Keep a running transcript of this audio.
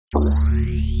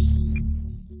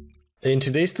In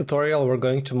today's tutorial, we're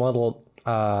going to model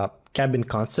a cabin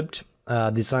concept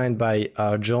designed by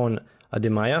John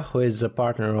Demaio, who is a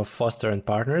partner of Foster &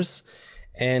 Partners.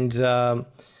 And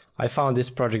I found this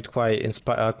project quite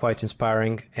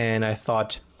inspiring, and I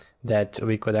thought that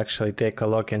we could actually take a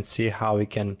look and see how we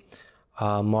can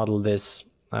model this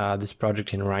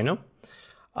project in Rhino.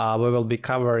 We will be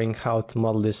covering how to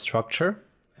model this structure,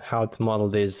 how to model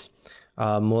this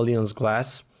mullions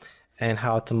glass, and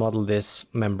how to model this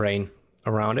membrane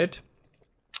around it.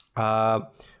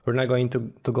 We're not going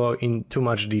to go in too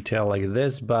much detail like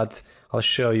this, but I'll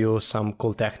show you some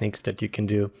cool techniques that you can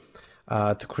do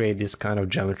to create this kind of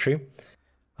geometry.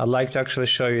 I'd like to actually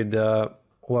show you the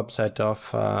website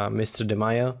of Mr.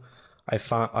 Demaio.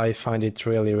 I find it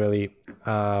really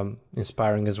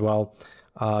inspiring as well.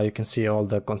 You can see all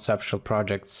the conceptual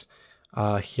projects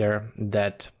here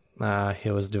that he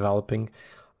was developing.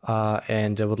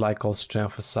 And I would like also to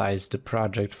emphasize the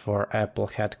project for Apple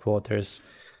headquarters,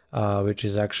 which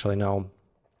is actually now,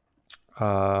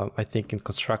 I think, in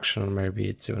construction, or maybe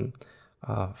it's even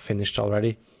finished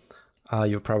already.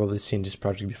 You've probably seen this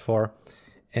project before,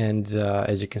 and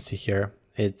as you can see here,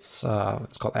 it's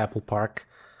called Apple Park,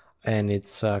 and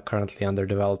it's currently under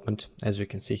development, as we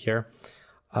can see here.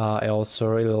 I also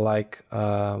really like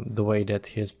the way that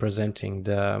he's presenting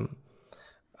the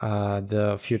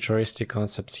futuristic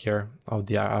concepts here of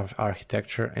the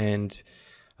architecture and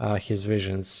his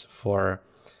visions for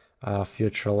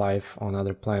future life on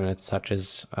other planets such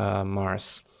as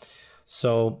Mars.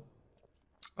 So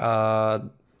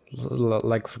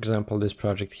like for example this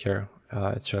project here,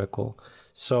 it's really cool.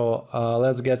 So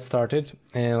let's get started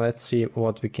and let's see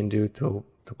what we can do to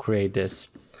create this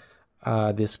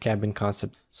cabin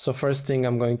concept. So first thing,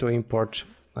 I'm going to import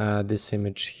this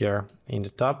image here in the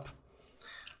top.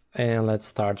 And let's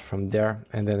start from there,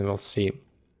 and then we'll see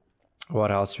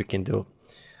what else we can do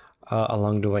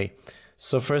along the way.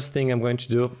 So first thing I'm going to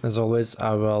do, as always,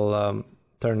 I will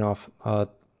turn off,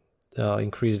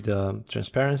 increase the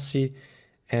transparency,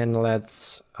 and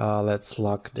let's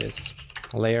lock this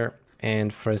layer.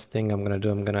 And first thing I'm gonna do,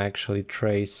 I'm gonna try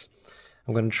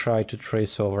to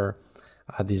trace over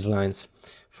these lines.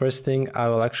 First thing, I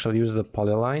will actually use the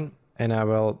polyline, and I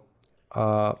will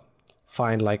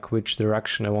find like which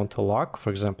direction I want to lock,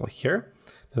 for example here.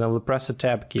 Then I will press a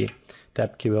tab key.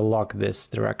 Tab key will lock this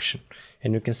direction,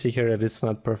 and you can see here that it's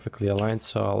not perfectly aligned,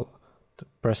 so I'll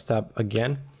press tab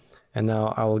again, and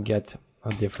now I will get a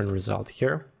different result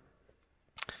here.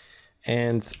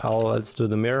 And let's do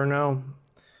the mirror now.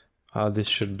 This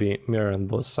should be mirror on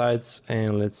both sides,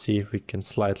 and let's see if we can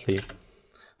slightly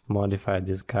modify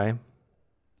this guy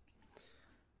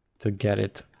to get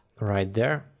it right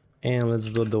there. And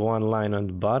let's do the one line on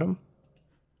the bottom,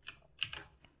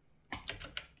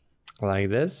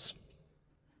 like this.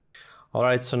 All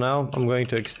right, so now I'm going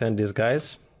to extend these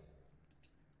guys.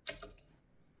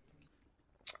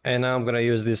 And now I'm gonna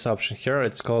use this option here.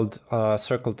 It's called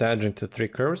circle tangent to 3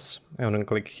 curves. I'm gonna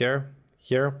click here,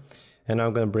 and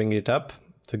I'm gonna bring it up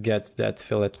to get that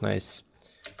fillet nice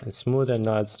and smooth. And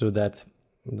now let's do that,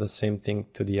 the same thing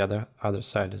to the other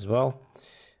side as well.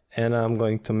 And I'm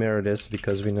going to mirror this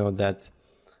because we know that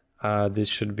this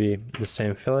should be the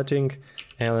same filleting.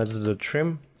 And let's do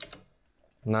trim.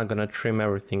 I'm not gonna trim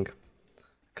everything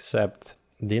except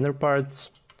the inner parts.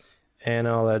 And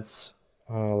now let's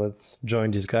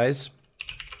join these guys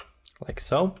like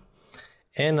so.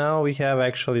 And now we have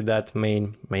actually that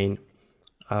main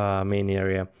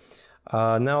area.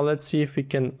 Now let's see if we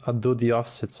can do the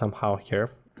offset somehow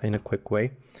here in a quick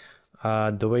way.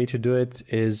 The way to do it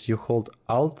is you hold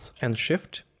Alt and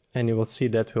Shift, and you will see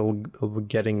that we'll be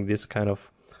getting this kind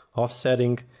of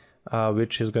offsetting,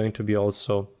 which is going to be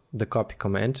also the copy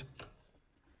command.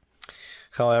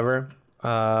 However,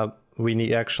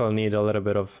 we actually need a little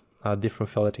bit of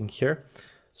different filleting here.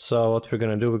 So what we're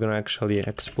going to do, we're going to actually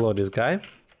explode this guy,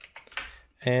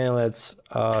 and let's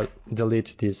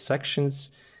delete these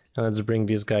sections, and let's bring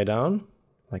this guy down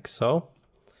like so,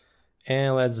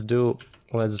 and let's do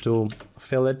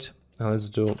fillet, and let's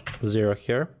do 0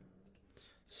 here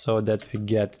so that we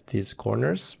get these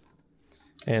corners,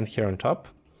 and here on top.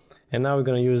 And now we're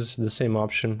going to use the same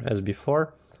option as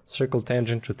before, circle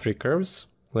tangent to 3 curves.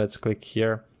 Let's click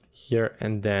here,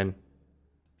 and then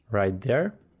right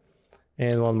there,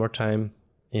 and one more time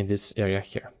in this area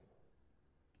here.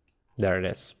 There it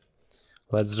is.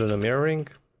 Let's do the mirroring,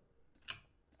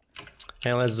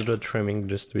 and let's do the trimming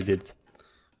just we did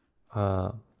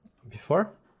before.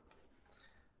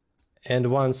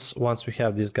 And once we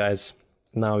have these guys,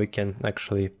 now we can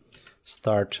actually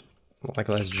start, like,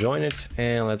 let's join it,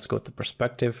 and let's go to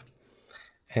perspective,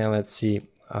 and let's see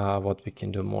what we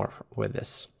can do more with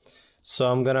this.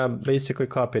 So I'm gonna basically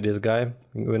copy this guy.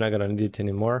 We're not gonna need it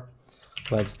anymore.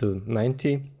 Let's do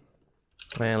 90,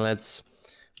 and let's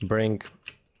bring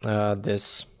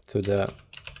this to the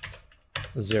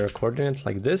 0 coordinate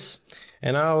like this,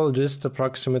 and I will just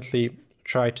approximately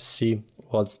try to see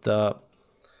what's the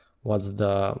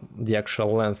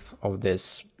actual length of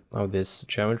this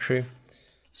geometry.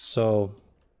 So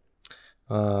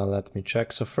let me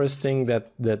check. So first thing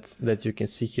that you can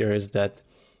see here is that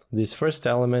this first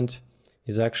element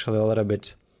is actually a little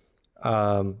bit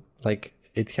like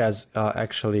it has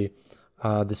actually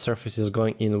the surface is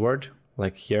going inward,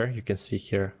 like here you can see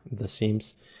here the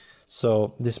seams.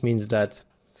 So this means that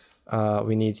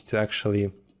we need to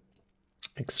actually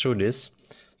extrude this.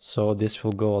 So this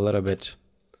will go a little bit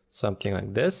something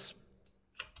like this,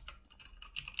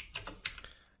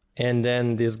 and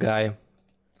then this guy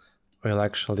will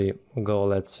actually go,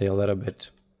 let's say, a little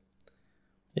bit.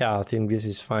 Yeah, I think this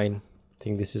is fine. I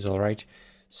think this is all right.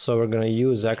 So we're gonna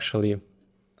use actually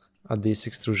this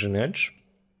extrusion edge,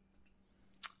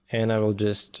 and I will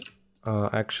just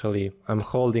I'm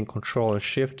holding Control and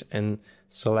Shift and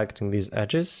selecting these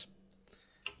edges.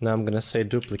 Now I'm gonna say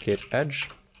duplicate edge,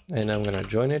 and I'm gonna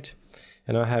join it,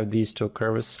 and I have these two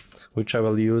curves which I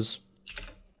will use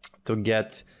to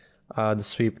get the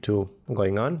sweep tool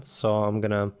going on. So I'm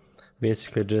gonna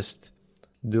basically just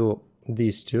do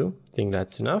these two. I think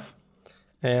that's enough.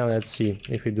 And let's see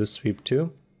if we do sweep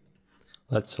 2.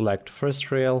 Let's select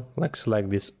first rail, let's select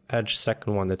this edge,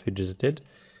 second one that we just did,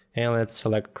 and let's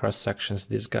select cross sections,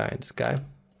 this guy and this guy,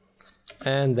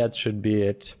 and that should be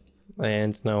it.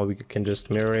 And now we can just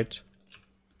mirror it,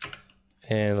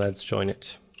 and let's join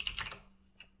it.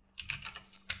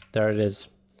 There it is.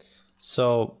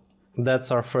 So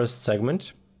that's our first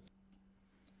segment.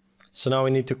 So now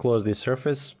we need to close this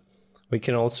surface. We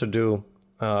can also do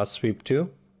sweep 2,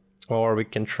 or we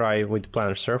can try with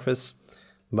planar surface,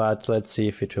 but let's see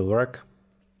if it will work.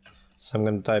 So I'm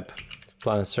going to type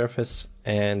planar surface,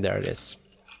 and there it is.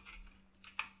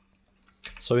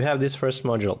 So we have this first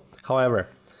module. However,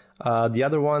 the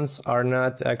other ones are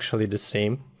not actually the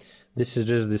same. This is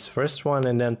just this first one,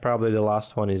 and then probably the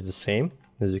last one is the same,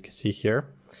 as you can see here.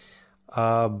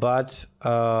 But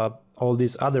all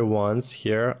these other ones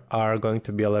here are going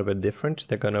to be a little bit different.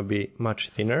 They're going to be much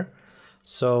thinner.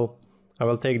 So I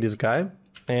will take this guy,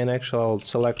 and actually I'll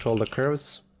select all the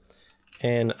curves,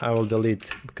 and I will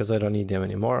delete because I don't need them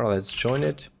anymore. Let's join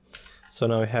it. So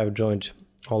now we have joined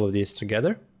all of these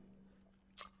together.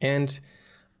 And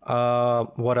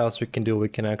what else we can do? We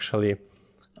can actually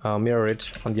mirror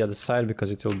it on the other side, because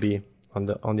it will be on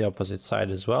the opposite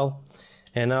side as well.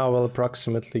 And now we'll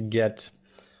approximately get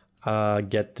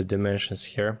the dimensions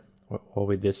here. Or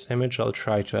with this image, I'll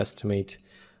try to estimate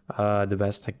the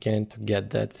best I can to get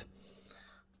that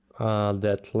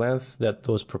length,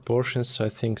 those proportions. So I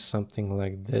think something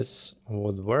like this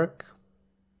would work.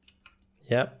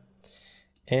 Yeah.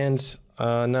 And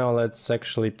now let's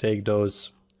actually take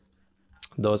those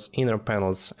inner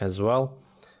panels as well.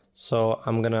 So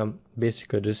I'm gonna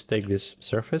basically just take this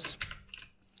surface,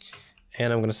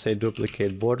 and I'm gonna say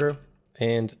duplicate border,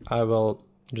 and I will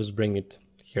just bring it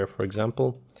here, for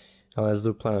example, and let's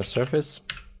do planar surface.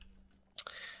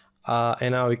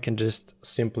 And now we can just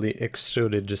simply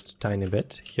extrude it just a tiny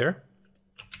bit here.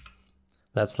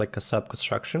 That's like a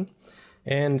sub-construction.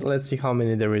 And let's see how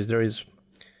many there is. There is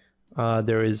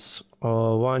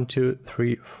 1, 2,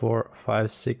 3, 4,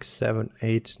 5, 6, 7,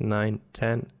 8, 9,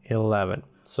 10, 11.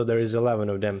 So there is 11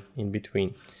 of them in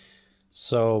between.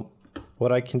 So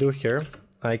what I can do here,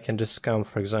 I can just come,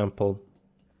 for example,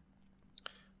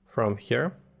 from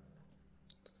here,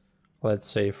 let's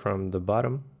say from the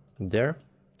bottom there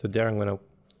to there, I'm gonna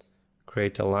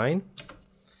create a line.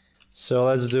 So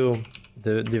let's do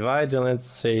the divide, and let's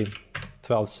say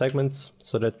 12 segments,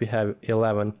 so that we have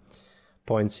 11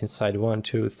 points inside 1,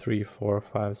 2, 3, 4,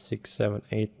 5, 6, 7,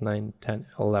 8, 9, 10,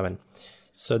 11.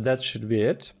 So that should be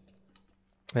it.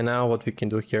 And now what we can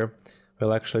do here,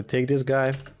 we'll actually take this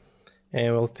guy,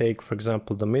 and we'll take, for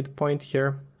example, the midpoint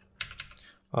here.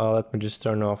 Let me just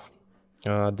turn off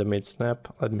the mid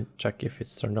snap. Let me check if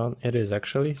it's turned on. It is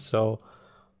actually. So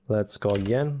let's go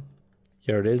again.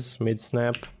 Here it is, mid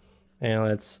snap, and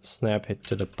let's snap it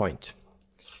to the point.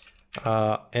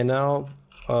 And now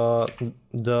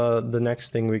the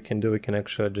next thing we can do, we can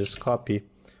actually just copy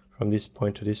from this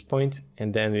point to this point,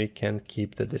 and then we can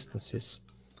keep the distances,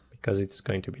 because it's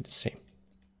going to be the same,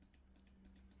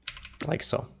 like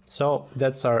so. So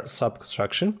that's our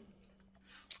sub-construction.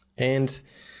 And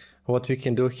what we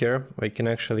can do here, we can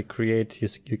actually create,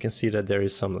 you can see that there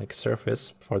is some like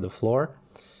surface for the floor.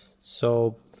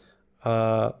 So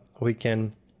we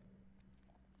can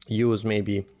use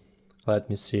maybe, let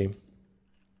me see.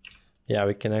 Yeah,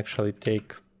 we can actually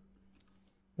take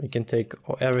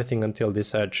everything until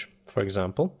this edge, for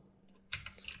example.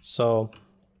 So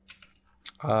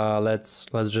let's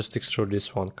just extrude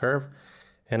this one curve,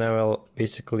 and I will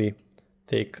basically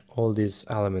take all these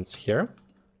elements here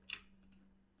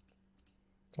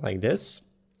like this.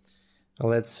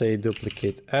 Let's say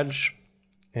duplicate edge,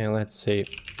 and let's say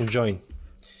join.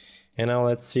 And now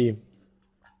let's see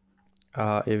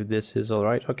if this is all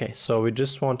right. Okay, so we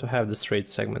just want to have the straight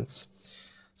segments.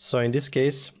 So in this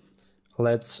case,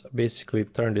 let's basically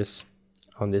turn this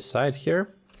on this side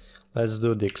here. Let's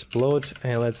do the explode,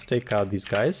 and let's take out these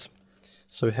guys.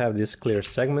 So we have these clear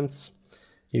segments.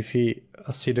 If you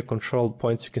see the control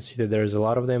points, you can see that there's a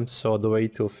lot of them. So the way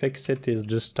to fix it is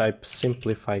just type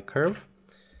simplify curve.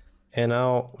 And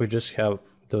now we just have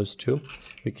those two.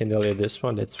 We can delete this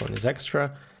one is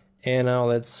extra. And now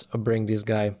let's bring this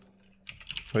guy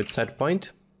with set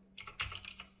point.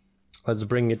 Let's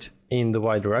bring it in the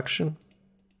Y direction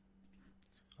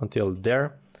until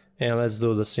there. And let's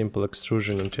do the simple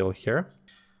extrusion until here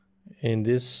in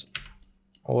this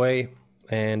way.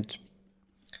 And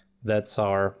that's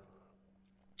our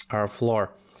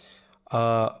floor.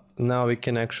 Now we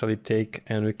can actually take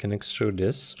and we can extrude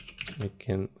this. We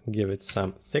can give it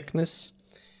some thickness,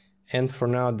 and for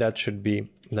now that should be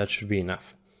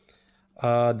enough.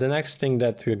 The next thing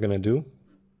that we're gonna do,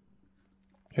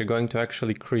 we're going to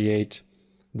actually create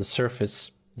the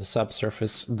surface, the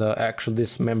subsurface,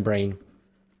 this membrane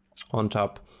on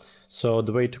top. So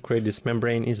the way to create this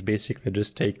membrane is basically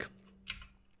just take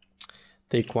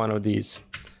one of these.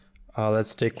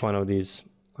 Let's take one of these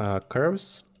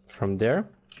curves from there,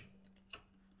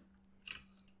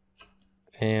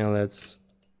 and let's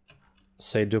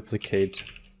say duplicate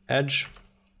edge.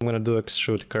 I'm gonna do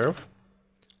extrude curve.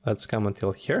 Let's come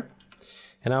until here,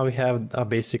 and now we have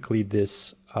basically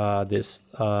this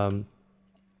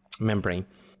membrane.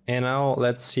 And now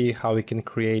let's see how we can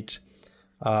create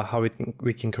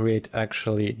we can create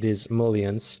actually these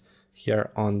mullions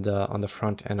here on the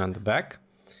front and on the back.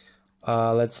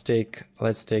 Let's take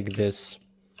this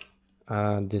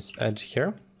this edge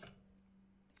here,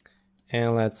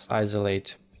 and let's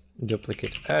isolate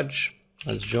duplicate edge.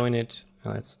 Let's join it,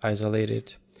 and let's isolate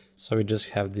it. So we just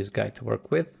have this guy to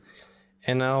work with.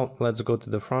 And now let's go to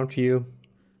the front view,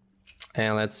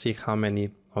 and let's see how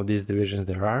many of these divisions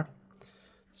there are.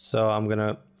 So I'm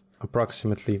gonna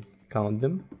approximately count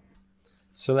them.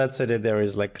 So let's say that there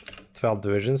is like 12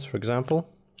 divisions, for example.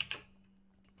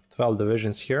 12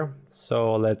 divisions here.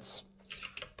 So let's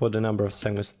put the number of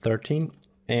segments 13.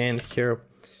 And here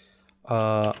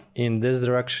in this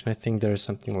direction, I think there is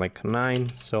something like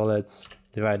 9. So let's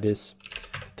divide this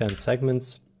 10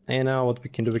 segments. And now what we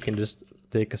can do, we can just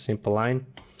take a simple line,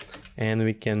 and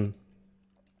we can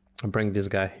bring this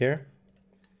guy here.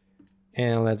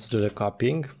 And let's do the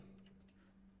copying.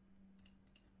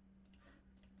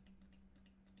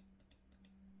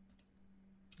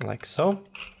 Like so.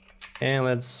 And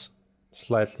let's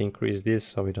slightly increase this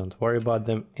so we don't worry about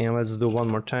them. And let's do one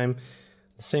more time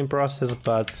the same process,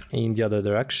 but in the other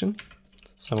direction.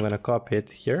 So I'm gonna copy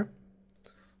it here,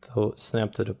 so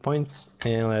snap to the points,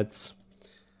 and let's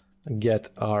get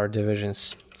our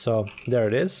divisions. So there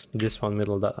it is. This one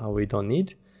middle that we don't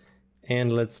need.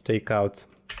 And let's take out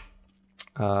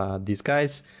these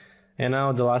guys. And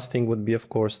now the last thing would be, of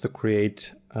course, to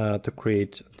create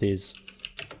these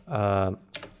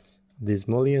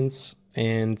mullions,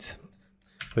 and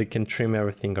we can trim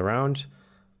everything around.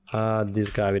 This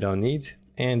guy we don't need,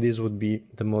 and these would be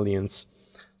the mullions.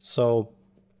 So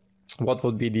what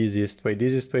would be the easiest way? The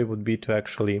easiest way would be to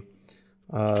actually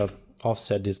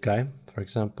offset this guy. For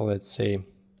example, let's say,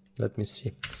 let me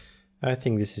see, I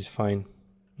think this is fine,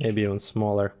 maybe even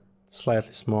smaller,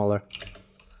 slightly smaller.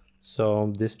 So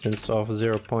distance of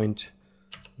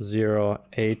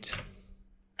 0.08,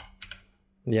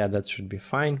 yeah, that should be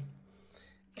fine.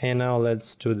 And now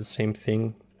let's do the same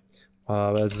thing.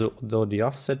 Let's do the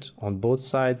offset on both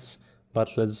sides,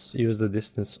 but let's use the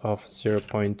distance of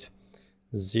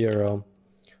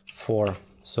 0.04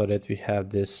 so that we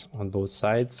have this on both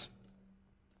sides,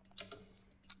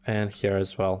 and here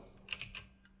as well.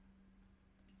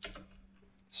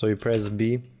 So you press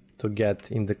B to get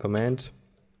in the command,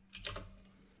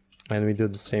 and we do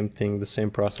the same thing, the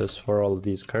same process for all of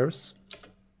these curves.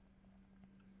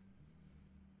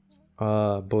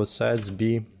 Both sides,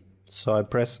 B. So I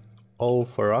press O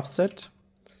for offset.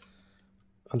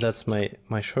 That's my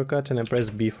shortcut, and I press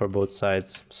B for both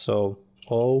sides. So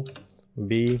O,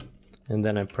 B, and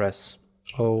then I press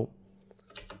O,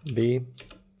 B,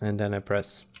 and then I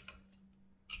press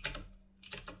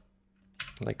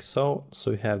like so.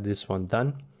 So we have this one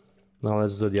done. Now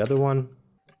let's do the other one.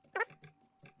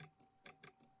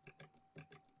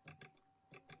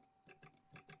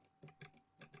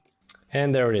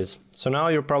 And there it is. So now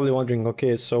you're probably wondering,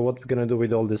 okay, so what we're gonna do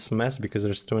with all this mess because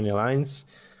there's too many lines?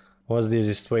 What's the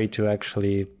easiest way to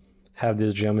actually have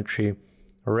this geometry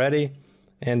ready?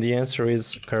 And the answer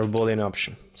is curve boolean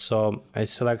option. So I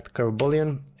select curve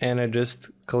boolean and I just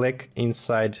click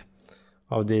inside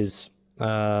of these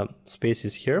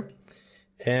spaces here.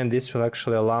 And this will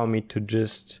actually allow me to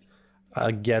just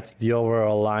get the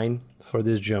overall line for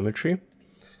this geometry.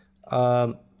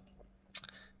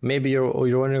 Maybe you're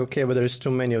wondering, okay, but there's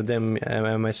too many of them.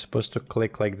 Am I supposed to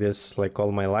click like this like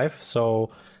all my life? So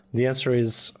the answer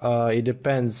is it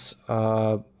depends.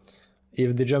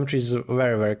 If the geometry is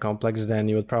very, very complex, then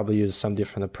you would probably use some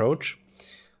different approach.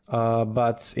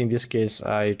 But in this case,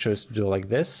 I chose to do like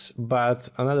this. But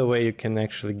another way you can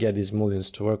actually get these mullions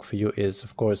to work for you is,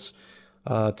 of course,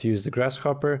 to use the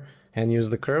grasshopper and use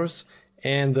the curves.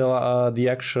 And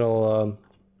the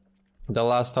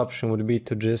last option would be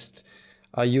to just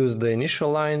use the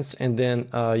initial lines and then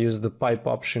use the pipe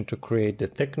option to create the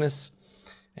thickness.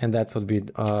 And that would be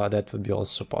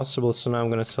also possible. So now I'm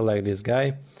going to select this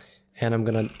guy. And I'm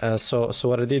gonna so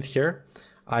what I did here,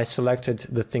 I selected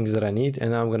the things that I need,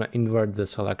 and now I'm gonna invert the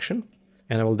selection,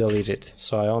 and I will delete it.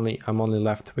 So I'm only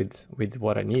left with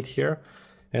what I need here,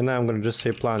 and now I'm gonna just say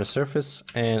apply on the surface,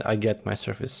 and I get my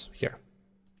surface here.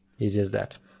 Easy as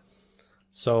that.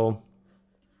 So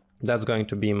that's going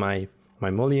to be my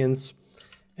mullions,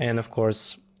 and of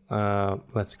course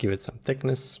let's give it some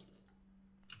thickness,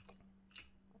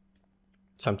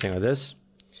 something like this.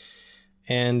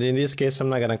 And in this case, I'm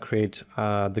not gonna create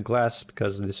the glass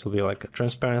because this will be like a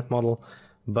transparent model,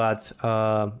 but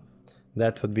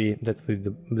that would be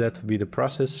the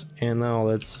process. And now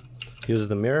let's use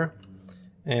the mirror,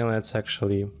 and let's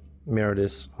actually mirror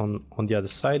this on the other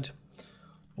side,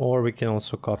 or we can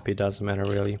also copy. Doesn't matter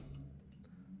really.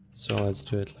 So let's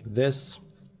do it like this.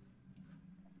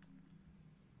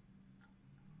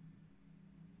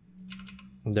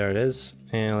 There it is,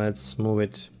 and let's move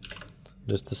it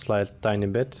just a slight tiny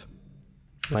bit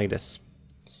like this.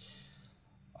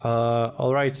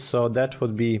 All right, so that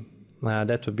would be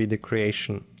the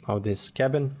creation of this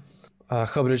cabin. I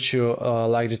hope that you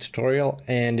liked the tutorial,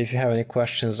 and if you have any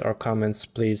questions or comments,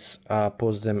 please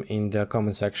post them in the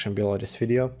comment section below this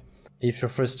video. If you're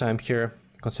first time here,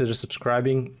 consider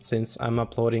subscribing, since I'm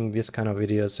uploading these kind of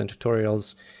videos and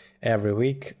tutorials every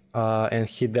week, and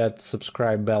hit that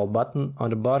subscribe bell button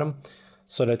on the bottom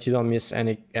so that you don't miss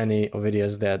any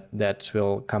videos that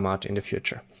will come out in the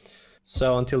future.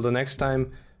 So until the next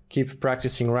time, keep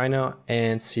practicing Rhino,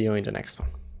 and see you in the next one.